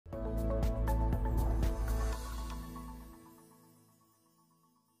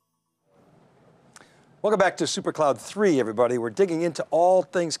Welcome back to Supercloud 3, everybody. We're digging into all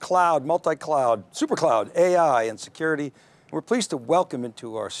things cloud, multi-cloud, Supercloud, AI, and security. We're pleased to welcome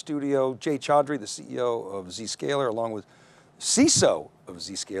into our studio Jay Chaudhry, the CEO of Zscaler, along with CISO of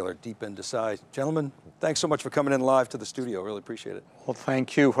Zscaler, Chaudhry and Desai. Gentlemen, thanks so much for coming in live to the studio. Really appreciate it. Well,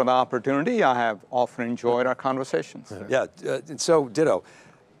 thank you for the opportunity. I have often enjoyed our conversations. Yeah, so ditto.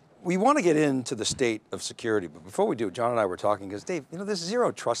 We want to get into the state of security, but before we do, John and I were talking, because Dave, this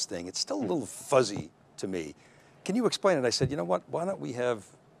zero trust thing, it's still a little fuzzy to me. Can you explain it? I said, you know what, why don't we have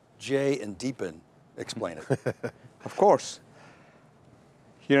Jay and Deepan explain it? Of course.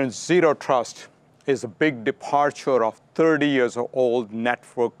 Zero trust is a big departure of 30 years old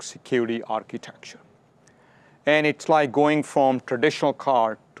network security architecture. And it's like going from traditional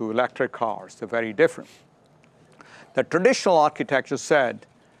car to electric cars. They're very different. The traditional architecture said,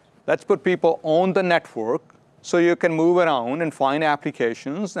 let's put people on the network so you can move around and find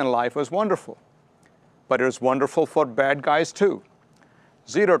applications and life was wonderful. But it was wonderful for bad guys too.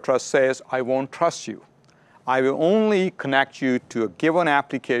 Zero trust says, I won't trust you. I will only connect you to a given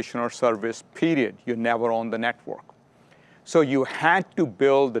application or service, period. You're never on the network. So you had to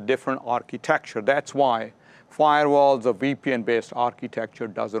build a different architecture. That's why firewalls or VPN-based architecture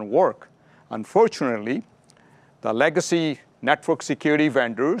doesn't work. Unfortunately, the legacy network security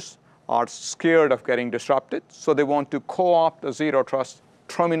vendors are scared of getting disrupted, so they want to co-opt the zero trust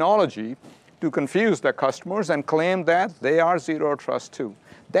terminology to confuse their customers and claim that they are zero trust too.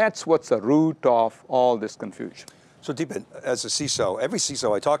 That's what's the root of all this confusion. So Deepan, as a CISO, every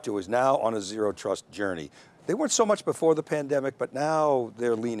CISO I talk to is now on a zero trust journey. They weren't so much before the pandemic, but now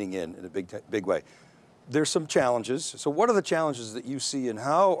they're leaning in a big way. There's some challenges. So what are the challenges that you see and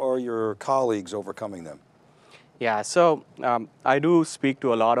how are your colleagues overcoming them? Yeah, so I do speak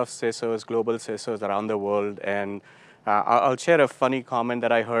to a lot of CISOs, global CISOs around the world, and I'll share a funny comment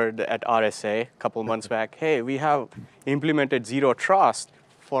that I heard at RSA a couple months back. Hey, we have implemented zero trust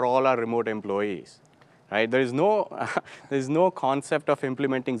for all our remote employees, right? There's no concept of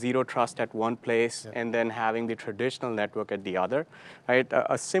implementing zero trust at one place and then having the traditional network at the other, right?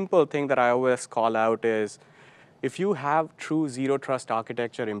 A simple thing that I always call out is, if you have true zero trust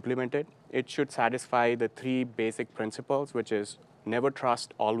architecture implemented, it should satisfy the three basic principles, which is never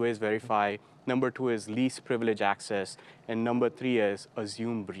trust, always verify. Number two is least privilege access. And number three is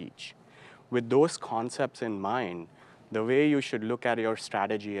assume breach. With those concepts in mind, the way you should look at your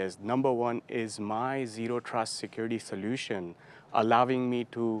strategy is, number one, is my zero trust security solution allowing me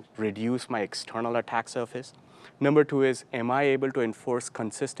to reduce my external attack surface? Number two is, am I able to enforce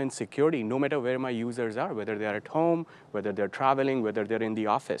consistent security no matter where my users are, whether they're at home, whether they're traveling, whether they're in the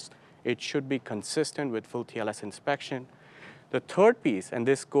office? It should be consistent with full TLS inspection. The third piece, and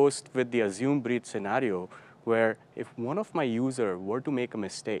this goes with the assume breach scenario, where if one of my users were to make a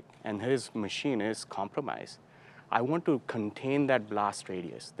mistake and his machine is compromised, I want to contain that blast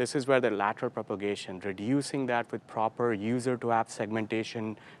radius. This is where the lateral propagation, reducing that with proper user-to-app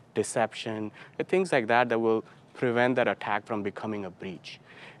segmentation, deception, things like that that will prevent that attack from becoming a breach.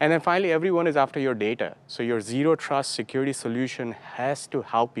 And then finally, everyone is after your data. So your zero trust security solution has to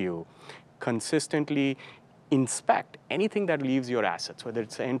help you consistently inspect anything that leaves your assets, whether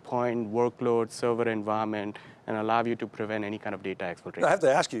it's endpoint, workload, server environment, and allow you to prevent any kind of data exfiltration. I have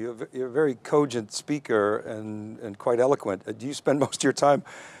to ask you, you're a very cogent speaker and quite eloquent. Do you spend most of your time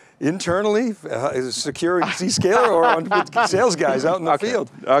internally, securing Zscaler, or with sales guys out in the field?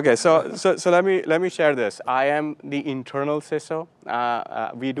 Okay, so let me share this. I am the internal CISO.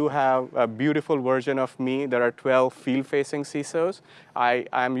 We do have a beautiful version of me. There are 12 field-facing CISOs.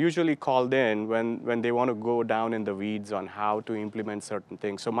 I'm usually called in when they want to go down in the weeds on how to implement certain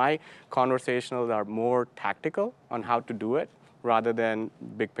things. So my conversations are more tactical on how to do it rather than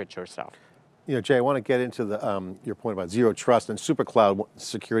big picture stuff. Jay, I want to get into your point about zero trust and Supercloud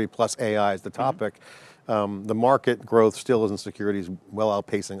security plus AI is the topic. The market growth still is in security, is well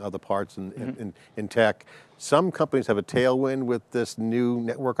outpacing other parts in tech. Some companies have a tailwind with this new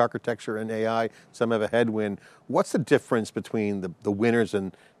network architecture and AI, some have a headwind. What's the difference between the winners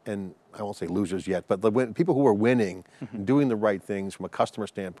and I won't say losers yet, but the people who are winning and doing the right things from a customer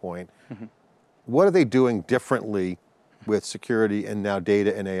standpoint? What are they doing differently with security and now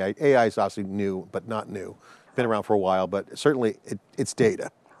data and AI? AI is obviously new, but not new. Been around for a while, but certainly it's data.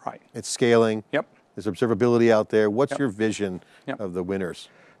 Right. It's scaling. Yep. There's observability out there. What's your vision of the winners?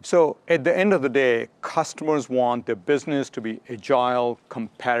 So at the end of the day, customers want their business to be agile,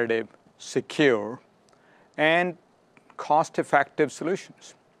 competitive, secure, and cost-effective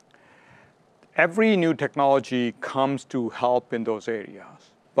solutions. Every new technology comes to help in those areas.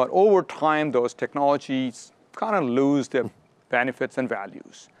 But over time, those technologies kind of lose their benefits and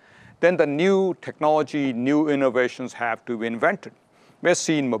values. then the new technology, new innovations have to be invented. We're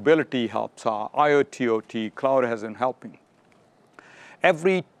seeing mobility helps, IoT, OT, cloud has been helping.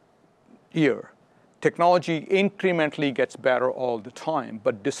 Every year, technology incrementally gets better all the time,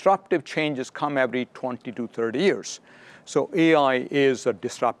 but disruptive changes come every 20 to 30 years. So AI is a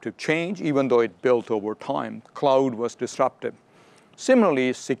disruptive change, even though it built over time. Cloud was disruptive.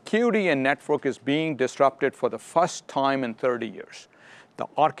 Similarly, security and network is being disrupted for the first time in 30 years. The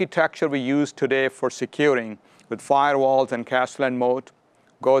architecture we use today for securing with firewalls and castle and moat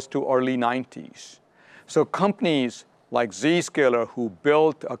goes to early 90s. So companies like Zscaler, who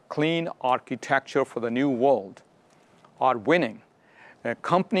built a clean architecture for the new world, are winning.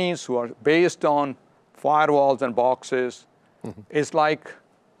 Companies who are based on firewalls and boxes is like,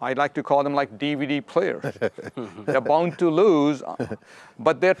 I like to call them like DVD players. They're bound to lose,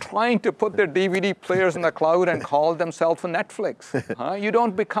 but they're trying to put their DVD players in the cloud and call themselves a Netflix. You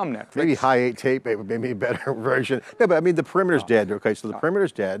don't become Netflix. Maybe high-8 tape, maybe a better version. No, but I mean, the perimeter's dead. Okay, so the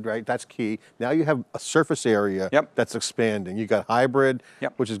perimeter's dead, right? That's key. Now you have a surface area that's expanding. You got hybrid,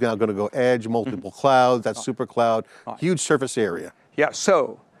 which is now going to go edge, multiple clouds, that's Supercloud, huge surface area. Yeah,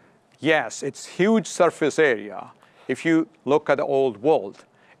 so yes, it's huge surface area. If you look at the old world,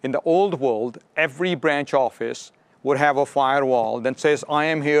 in the old world, every branch office would have a firewall that says, I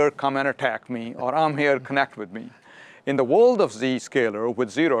am here, come and attack me, or I'm here, connect with me. In the world of Zscaler with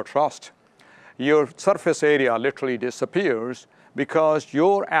Zero Trust, your surface area literally disappears because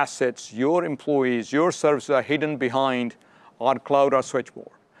your assets, your employees, your services are hidden behind our cloud or switchboard.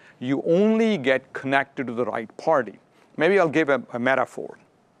 You only get connected to the right party. Maybe I'll give a metaphor.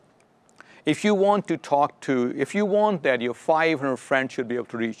 If you want to if you want that your 500 friends should be able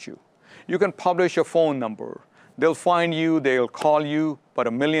to reach you, you can publish a phone number. They'll find you, they'll call you, but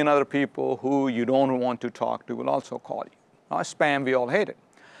a million other people who you don't want to talk to will also call you. Spam, we all hate it.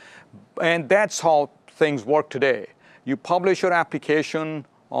 And that's how things work today. You publish your application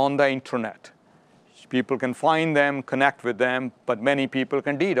on the internet. People can find them, connect with them, but many people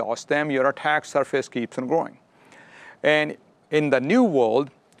can DDoS them. Your attack surface keeps on growing. And in the new world,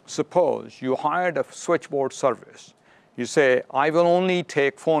 suppose you hired a switchboard service. You say, I will only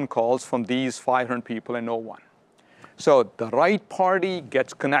take phone calls from these 500 people and no one. So the right party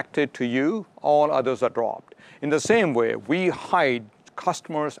gets connected to you, all others are dropped. In the same way, we hide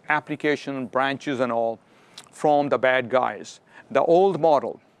customers, application, branches and all from the bad guys. The old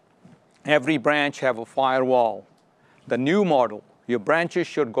model, every branch have a firewall. The new model, your branches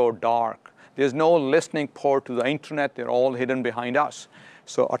should go dark. There's no listening port to the internet, they're all hidden behind us.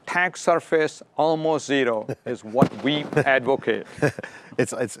 So attack surface, almost zero, is what we advocate.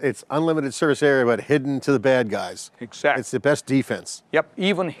 It's unlimited surface area, but hidden to the bad guys. Exactly. It's the best defense. Yep,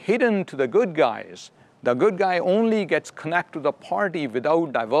 even hidden to the good guys. The good guy only gets connected to the party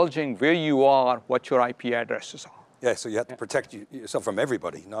without divulging where you are, what your IP addresses are. Yeah, so you have to protect yourself from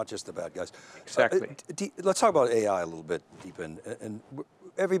everybody, not just the bad guys. Exactly. Let's talk about AI a little bit, Deepan. And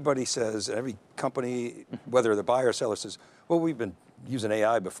everybody says, every company, whether the buyer or seller says, well, we've been using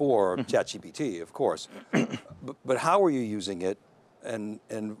AI before, ChatGPT, of course. but how are you using it? And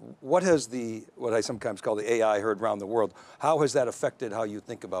what has what I sometimes call the AI heard around the world, how has that affected how you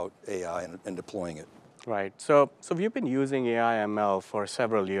think about AI and deploying it? Right, so we've been using AI ML for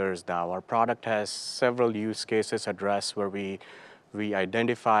several years now. Our product has several use cases addressed where we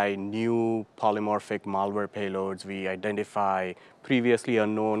identify new polymorphic malware payloads, we identify previously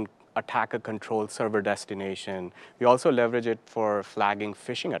unknown attacker-controlled server destination. We also leverage it for flagging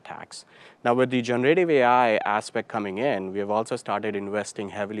phishing attacks. Now with the generative AI aspect coming in, we have also started investing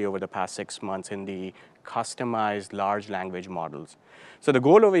heavily over the past 6 months in the customized large language models. So the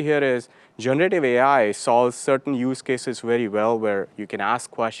goal over here is generative AI solves certain use cases very well where you can ask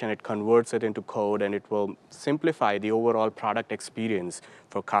a question, it converts it into code, and it will simplify the overall product experience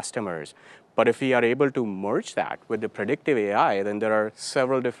for customers. But if we are able to merge that with the predictive AI, then there are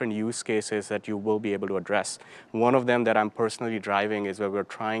several different use cases that you will be able to address. One of them that I'm personally driving is where we're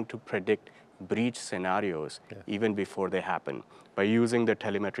trying to predict breach scenarios even before they happen by using the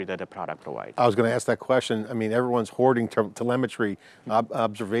telemetry that the product provides. I was going to ask that question. I mean, everyone's hoarding telemetry,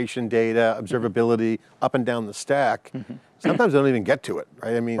 observation data, observability, up and down the stack. Sometimes they don't even get to it,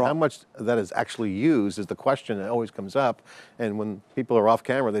 right? I mean, how much that is actually used is the question that always comes up. And when people are off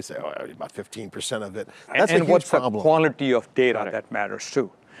camera, they say, oh, about 15% of it. That's a huge problem. The quality of data that matters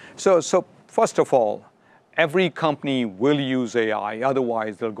too. So first of all, every company will use AI,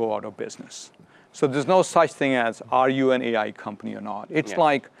 otherwise they'll go out of business. So there's no such thing as, are you an AI company or not? It's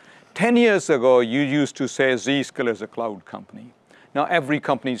like 10 years ago, you used to say Zscaler is a cloud company. Now every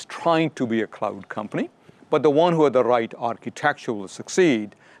company is trying to be a cloud company, But the one who had the right architecture will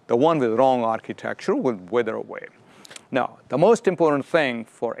succeed. The one with the wrong architecture will wither away. Now, the most important thing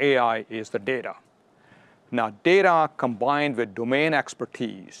for AI is the data. Now, data combined with domain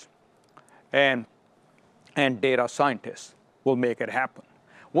expertise and data scientists will make it happen.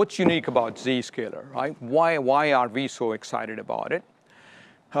 What's unique about Zscaler, right? Why are we so excited about it?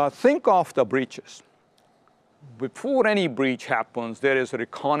 Think of the breaches. Before any breach happens, there is a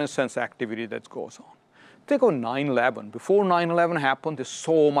reconnaissance activity that goes on. Think of 9/11. Before 9/11 happened, there's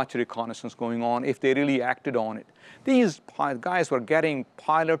so much reconnaissance going on if they really acted on it. These guys were getting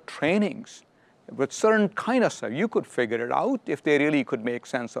pilot trainings with certain kind of stuff. You could figure it out if they really could make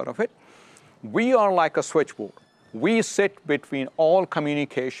sense out of it. We are like a switchboard. We sit between all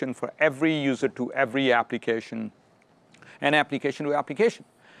communication for every user to every application and application to application.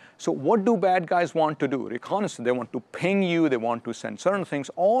 So what do bad guys want to do? Reconnaissance, they want to ping you, they want to send certain things.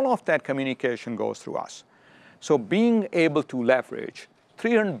 All of that communication goes through us. So being able to leverage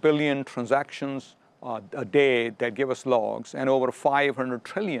 300 billion transactions a day that give us logs and over 500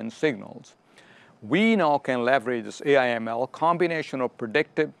 trillion signals, we now can leverage this AI/ML combination of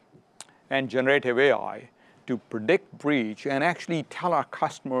predictive and generative AI to predict breach and actually tell our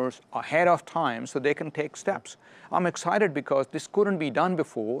customers ahead of time so they can take steps. I'm excited because this couldn't be done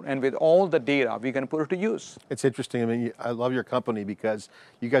before, and with all the data, we can put it to use. It's interesting. I mean, I love your company because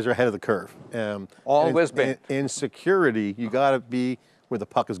you guys are ahead of the curve. Always been. In security, you got to be where the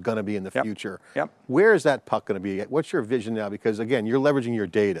puck is going to be in the future. Yep. Where is that puck going to be? What's your vision now? Because again, you're leveraging your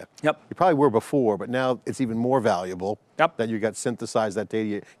data. Yep. You probably were before, but now it's even more valuable. Yep. That you got synthesized that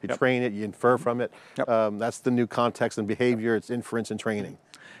data, you train it, you infer from it. Yep. That's the new context and behavior. It's inference and training.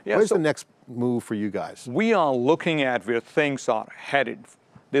 Yeah, What is the next move for you guys? We are looking at where things are headed.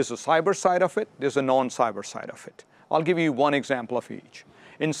 There's a cyber side of it, there's a non-cyber side of it. I'll give you one example of each.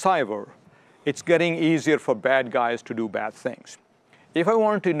 In cyber, it's getting easier for bad guys to do bad things. If I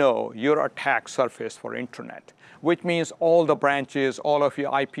want to know your attack surface for internet, which means all the branches, all of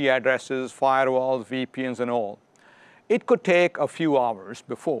your IP addresses, firewalls, VPNs, and all, it could take a few hours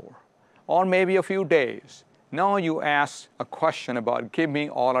before, or maybe a few days. Now you ask a question about give me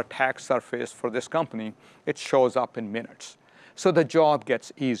all attack surface for this company, it shows up in minutes. So the job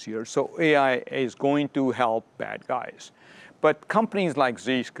gets easier. So AI is going to help bad guys. But companies like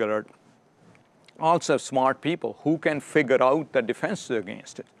Zscaler also have smart people who can figure out the defenses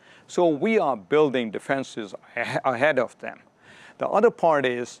against it. So we are building defenses ahead of them. The other part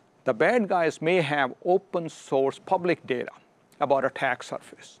is the bad guys may have open source public data about attack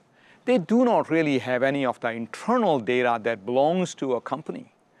surface. They do not really have any of the internal data that belongs to a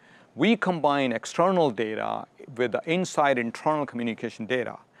company. We combine external data with the inside internal communication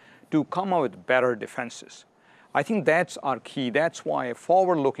data to come up with better defenses. I think that's our key. That's why a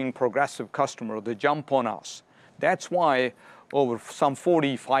forward-looking progressive customer, they jump on us. That's why over some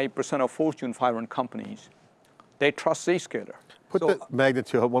 45% of Fortune 500 companies, they trust Zscaler. Put the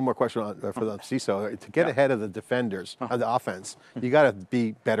magnitude, one more question on, for the CISO. To get ahead of the defenders, of the offense, you got to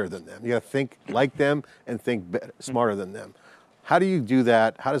be better than them. You got to think like them and think smarter than them. How do you do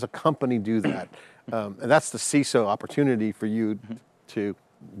that? How does a company do that? And that's the CISO opportunity for you to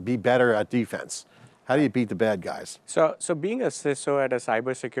be better at defense. How do you beat the bad guys? So being a CISO at a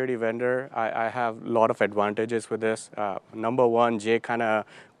cybersecurity vendor, I have a lot of advantages with this. Number one, Jay kind of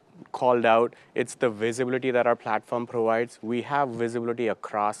called out, it's the visibility that our platform provides. We have visibility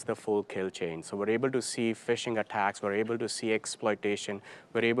across the full kill chain. So we're able to see phishing attacks, we're able to see exploitation,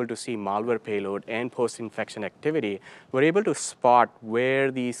 we're able to see malware payload and post-infection activity. We're able to spot where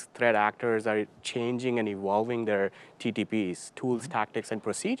these threat actors are changing and evolving their TTPs, tools, tactics, and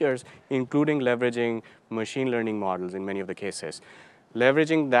procedures, including leveraging machine learning models in many of the cases.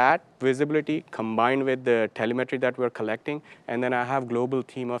 Leveraging that visibility combined with the telemetry that we're collecting, and then I have a global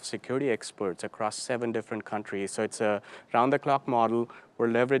team of security experts across 7 different countries. So it's a round-the-clock model. We're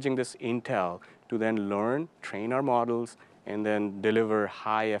leveraging this intel to then learn, train our models, and then deliver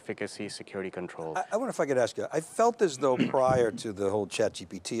high-efficacy security control. I wonder if I could ask you, I felt as though prior to the whole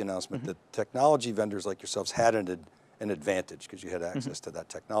ChatGPT announcement that technology vendors like yourselves had an advantage because you had access to that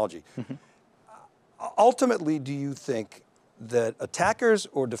technology. Ultimately, do you think that attackers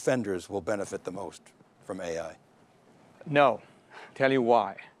or defenders will benefit the most from AI? No, tell you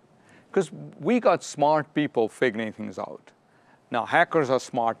why. Because we got smart people figuring things out. Now, hackers are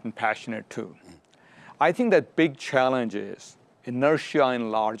smart and passionate too. I think that big challenge is inertia in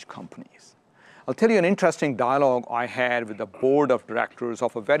large companies. I'll tell you an interesting dialogue I had with the board of directors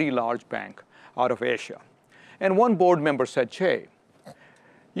of a very large bank out of Asia. And one board member said, Jay,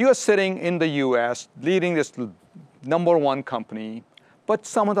 you are sitting in the US leading this #1 company, But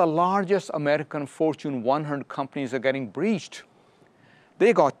some of the largest American Fortune 100 companies are getting breached.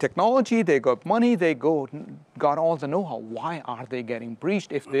 They got technology, they got money, they got all the know-how. Why are they getting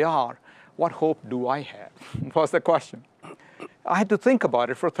breached? If they are, what hope do I have? Was the question. I had to think about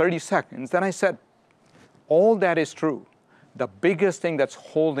it for 30 seconds. Then I said, all that is true. The biggest thing that's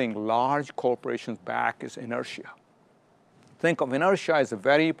holding large corporations back is inertia. Think of inertia as a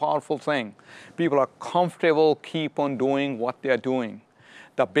very powerful thing. People are comfortable, keep on doing what they're doing.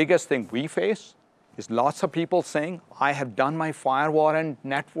 The biggest thing we face is lots of people saying, I have done my firewall and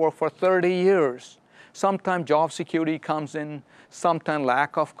network for 30 years. Sometimes job security comes in, sometimes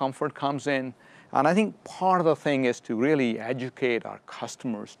lack of comfort comes in. And I think part of the thing is to really educate our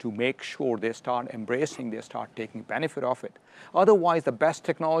customers to make sure they start embracing, they start taking benefit of it. Otherwise, the best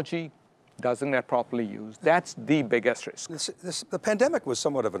technology doesn't get properly used. That's the biggest risk. The pandemic was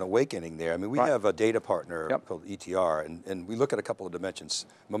somewhat of an awakening there. I mean, we have a data partner called ETR, and we look at a couple of dimensions.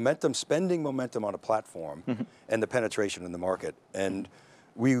 Momentum, spending momentum on a platform, and the penetration in the market. And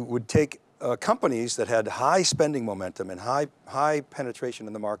we would take companies that had high spending momentum and high penetration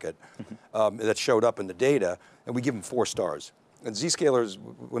in the market that showed up in the data, and we give them 4 stars. And Zscaler's,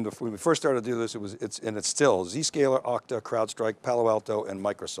 when we first started to do this, it's still Zscaler, Okta, CrowdStrike, Palo Alto, and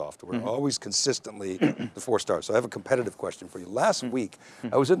Microsoft. We're always consistently the 4 stars. So I have a competitive question for you. Last week,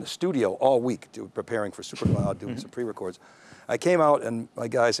 I was in the studio all week preparing for Supercloud, doing some pre-records. I came out and my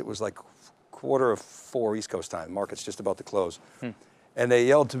guys, it was like 3:45 East Coast time, market's just about to close. And they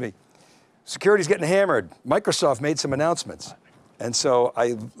yelled to me, security's getting hammered. Microsoft made some announcements. And so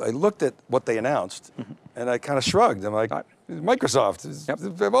I looked at what they announced and I kind of shrugged. I'm like, Microsoft,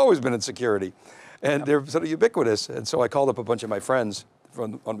 they've always been in security. And they're sort of ubiquitous. And so I called up a bunch of my friends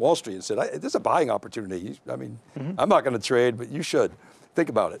on Wall Street and said, there's a buying opportunity. I mean, I'm not going to trade, but you should. Think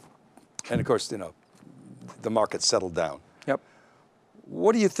about it. And of course, you know, the market settled down.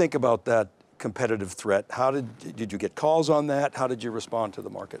 What do you think about that competitive threat? How did you get calls on that? How did you respond to the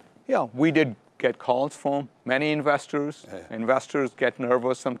market? Yeah, we did get calls from many investors. Investors get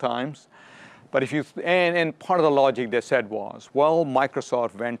nervous sometimes. But if you, and part of the logic they said was, well,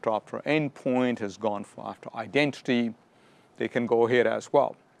 Microsoft went after endpoint, has gone after identity, they can go here as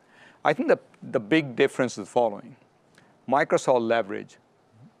well. I think the big difference is the following. Microsoft leveraged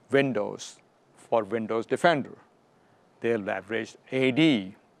Windows for Windows Defender. They leveraged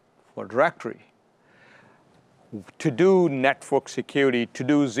AD for directory. To do network security, to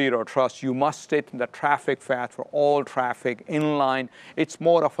do zero trust, you must state the traffic path for all traffic inline. It's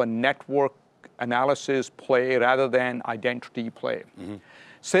more of a network analysis play rather than identity play.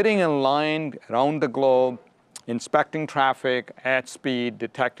 Sitting in line around the globe, inspecting traffic at speed,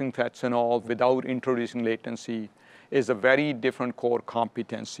 detecting threats and all without introducing latency is a very different core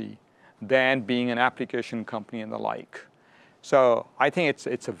competency than being an application company and the like. So I think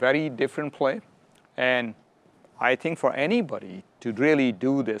it's a very different play. And I think for anybody to really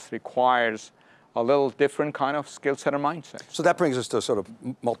do this requires a little different kind of skill set or mindset. So that brings us to sort of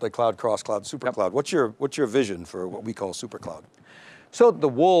multi-cloud, cross-cloud, supercloud. What's your vision for what we call supercloud? So the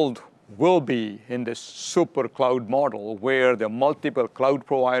world will be in this supercloud model where there are multiple cloud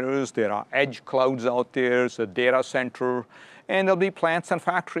providers, there are edge clouds out there, it's a data center, and there'll be plants and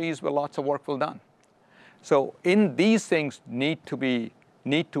factories where lots of work will be done. So in these things need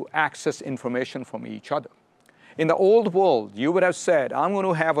to access information from each other. In the old world, you would have said, I'm going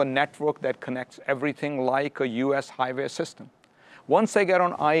to have a network that connects everything like a US highway system. Once I get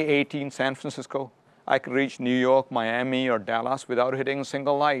on I-18 San Francisco, I can reach New York, Miami, or Dallas without hitting a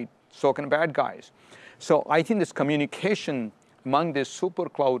single light, so can bad guys. So I think this communication among these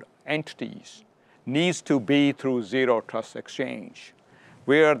supercloud entities needs to be through zero trust exchange,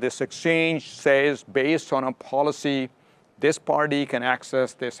 where this exchange says, based on a policy, this party can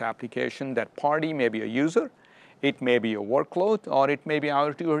access this application. That party may be a user, it may be a workload, or it may be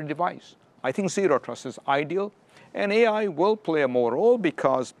out to your device. I think zero trust is ideal, and AI will play a more role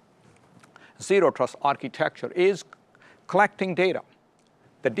because zero trust architecture is collecting data.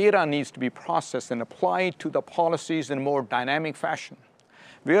 The data needs to be processed and applied to the policies in a more dynamic fashion,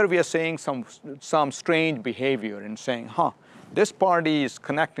 where we are seeing some strange behavior and saying, this party is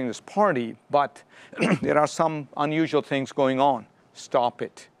connecting this party, but there are some unusual things going on. Stop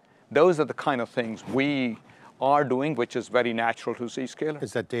it. Those are the kind of things we are doing, which is very natural to Zscaler.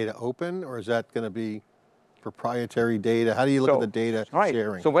 Is that data open, or is that going to be proprietary data? How do you look at the data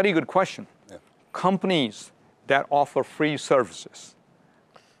sharing? So very good question. Companies that offer free services,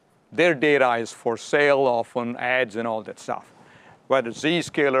 their data is for sale, often ads and all that stuff. Whether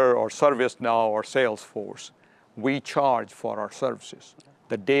Zscaler or ServiceNow or Salesforce, we charge for our services.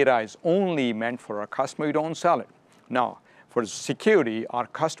 The data is only meant for our customer, we don't sell it. Now, For security, our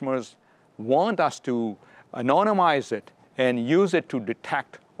customers want us to anonymize it and use it to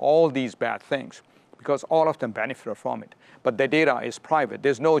detect all these bad things, because all of them benefit from it. But the data is private.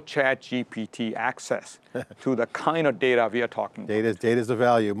 There's no ChatGPT access to the kind of data we are talking about. Data is the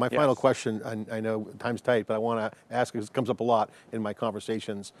value. My Yes. final question, I know time's tight, but I want to ask, because it comes up a lot in my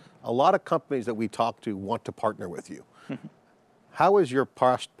conversations. A lot of companies that we talk to want to partner with you. How is your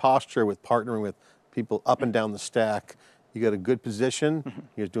posture with partnering with people up and down the stack? You got a good position,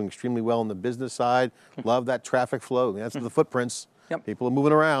 you're doing extremely well on the business side, love that traffic flow. That's the footprints. Yep. People are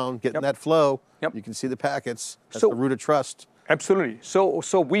moving around, getting that flow. Yep. You can see the packets. That's So- the root of trust. Absolutely.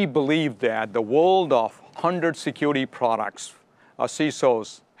 So we believe that the world of 100 security products, our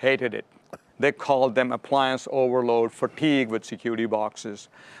CISOs hated it. They called them appliance overload, fatigue with security boxes.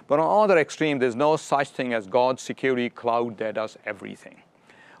 But on the other extreme, there's no such thing as God's security cloud that does everything.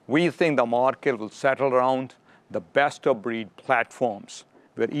 We think the market will settle around the best of breed platforms,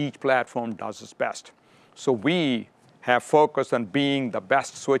 where each platform does its best. So we have focused on being the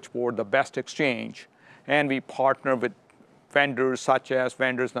best switchboard, the best exchange, and we partner with vendors such as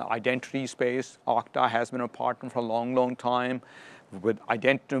vendors in the identity space. Okta has been a partner for a long, long time, with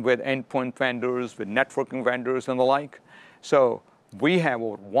identity, with endpoint vendors, with networking vendors and the like. So we have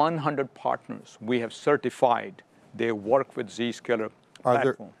over 100 partners we have certified. They work with Zscaler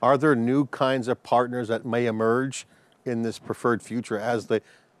platform. Are there new kinds of partners that may emerge in this preferred future as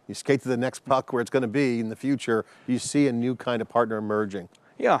you skate to the next puck where it's going to be in the future? You see a new kind of partner emerging?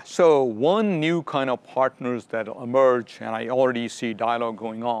 Yeah, so one new kind of partners that emerge, and I already see dialogue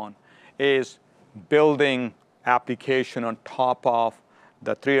going on, is building application on top of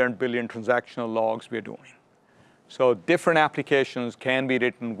the 300 billion transactional logs we're doing. So different applications can be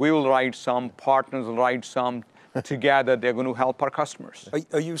written. We will write some, partners will write some. Together, they're going to help our customers.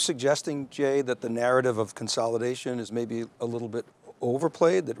 Are you suggesting, Jay, that the narrative of consolidation is maybe a little bit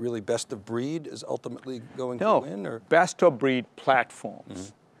overplayed, that really best of breed is ultimately going to win? Or? Best of breed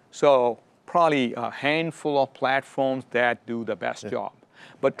platforms. So probably a handful of platforms that do the best job.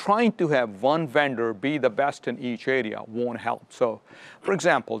 But trying to have one vendor be the best in each area won't help. So for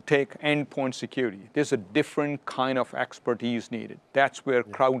example, take endpoint security. There's a different kind of expertise needed. That's where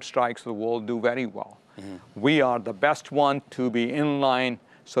CrowdStrikes of the world do very well. We are the best one to be in line,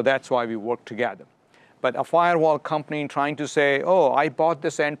 so that's why we work together. But a firewall company trying to say, oh, I bought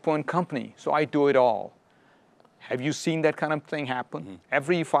this endpoint company, so I do it all. Have you seen that kind of thing happen?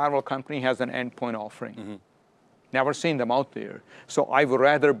 Every firewall company has an endpoint offering. Never seen them out there. So I would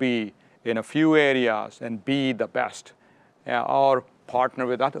rather be in a few areas and be the best, or partner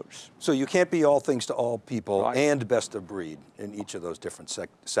with others. So you can't be all things to all people Right. and best of breed in each of those different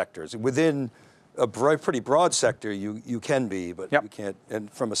sectors. Within a pretty broad sector, you can be, but you can't. And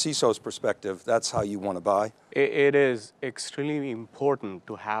from a CISO's perspective, that's how you want to buy? It is extremely important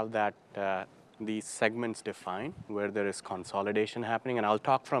to have that these segments defined where there is consolidation happening. And I'll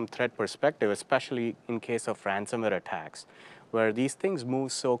talk from threat perspective, especially in case of ransomware attacks, where these things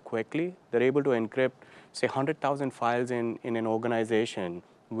move so quickly. They're able to encrypt, say, 100,000 files in an organization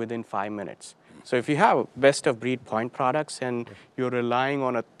within 5 minutes. So if you have best of breed point products and you're relying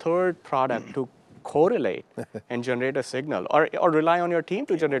on a third product to correlate and generate a signal, or rely on your team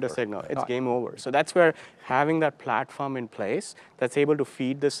to generate a signal, it's game over. So that's where having that platform in place that's able to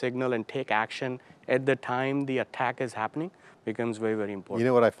feed the signal and take action at the time the attack is happening becomes very, very important. You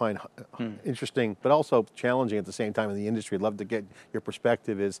know what I find interesting, but also challenging at the same time in the industry, I'd love to get your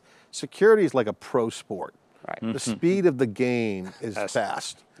perspective, is security is like a pro sport. Right. The speed of the game is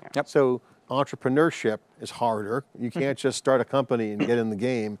fast. So entrepreneurship is harder. You can't just start a company and get in the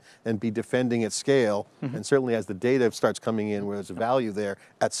game and be defending at scale. And certainly as the data starts coming in where there's a value there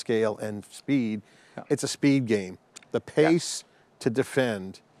at scale and speed, it's a speed game. The pace to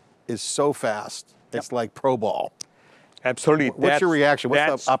defend is so fast, it's like pro ball. Absolutely. What's your reaction?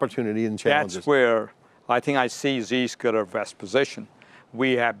 What's the opportunity and challenges? That's where I think I see Zscaler best position.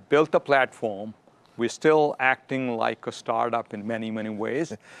 We have built a platform. We're still acting like a startup in many, many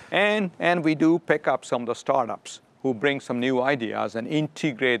ways. And we do pick up some of the startups who bring some new ideas and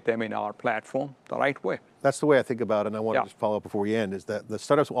integrate them in our platform the right way. That's the way I think about it, and I want to just follow up before we end, is that the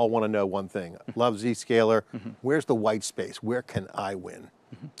startups all want to know one thing. Love Zscaler. Where's the white space? Where can I win?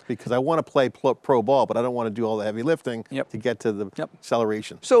 Because I want to play pro ball, but I don't want to do all the heavy lifting to get to the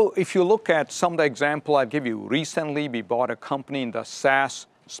acceleration. So if you look at some of the example I'll give you, recently we bought a company in the SaaS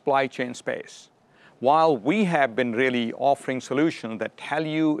supply chain space. While we have been really offering solutions that tell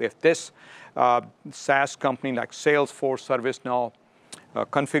you if this SaaS company like Salesforce, ServiceNow,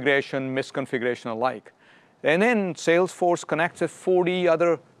 configuration, misconfiguration alike. And then Salesforce connects with 40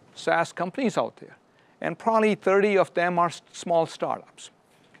 other SaaS companies out there. and probably 30 of them are small startups.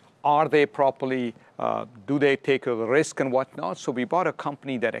 Are they properly, do they take the risk and whatnot? So we bought a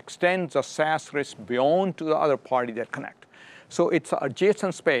company that extends the SaaS risk beyond to the other party that connect. So it's an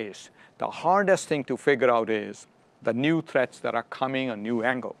adjacent space. The hardest thing to figure out is the new threats that are coming and new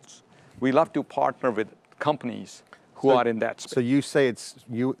angles. We love to partner with companies who are in that space. So you say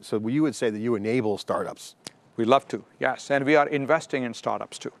so you would say that you enable startups? We love to, yes, and we are investing in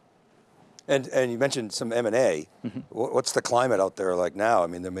startups too. And you mentioned some M&A. What's the climate out there like now? I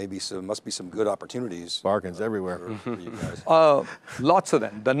mean, there must be some good opportunities. Bargains everywhere. For you guys. Lots of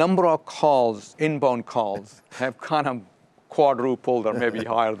them. The number of calls, inbound calls, have kind of quadrupled or maybe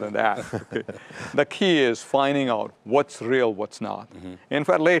higher than that. Okay. The key is finding out what's real, what's not. In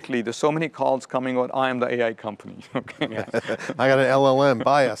fact, lately, there's so many calls coming out, I am the AI company. Okay. I got an LLM,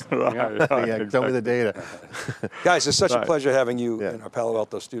 buy us. Right, Yeah, tell me the data. Guys, it's such a pleasure having you in our Palo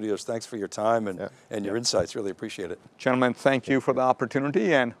Alto studios. Thanks for your time and your insights. Really appreciate it. Gentlemen, thank you for the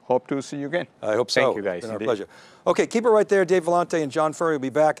opportunity and hope to see you again. I hope so. Thank you, guys. It's been our pleasure. Okay, keep it right there. Dave Vellante and John Furrier will be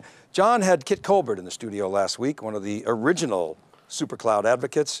back. John had Kit Colbert in the studio last week, one of the original Supercloud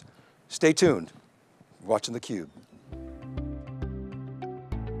advocates. Stay tuned. Watching theCUBE.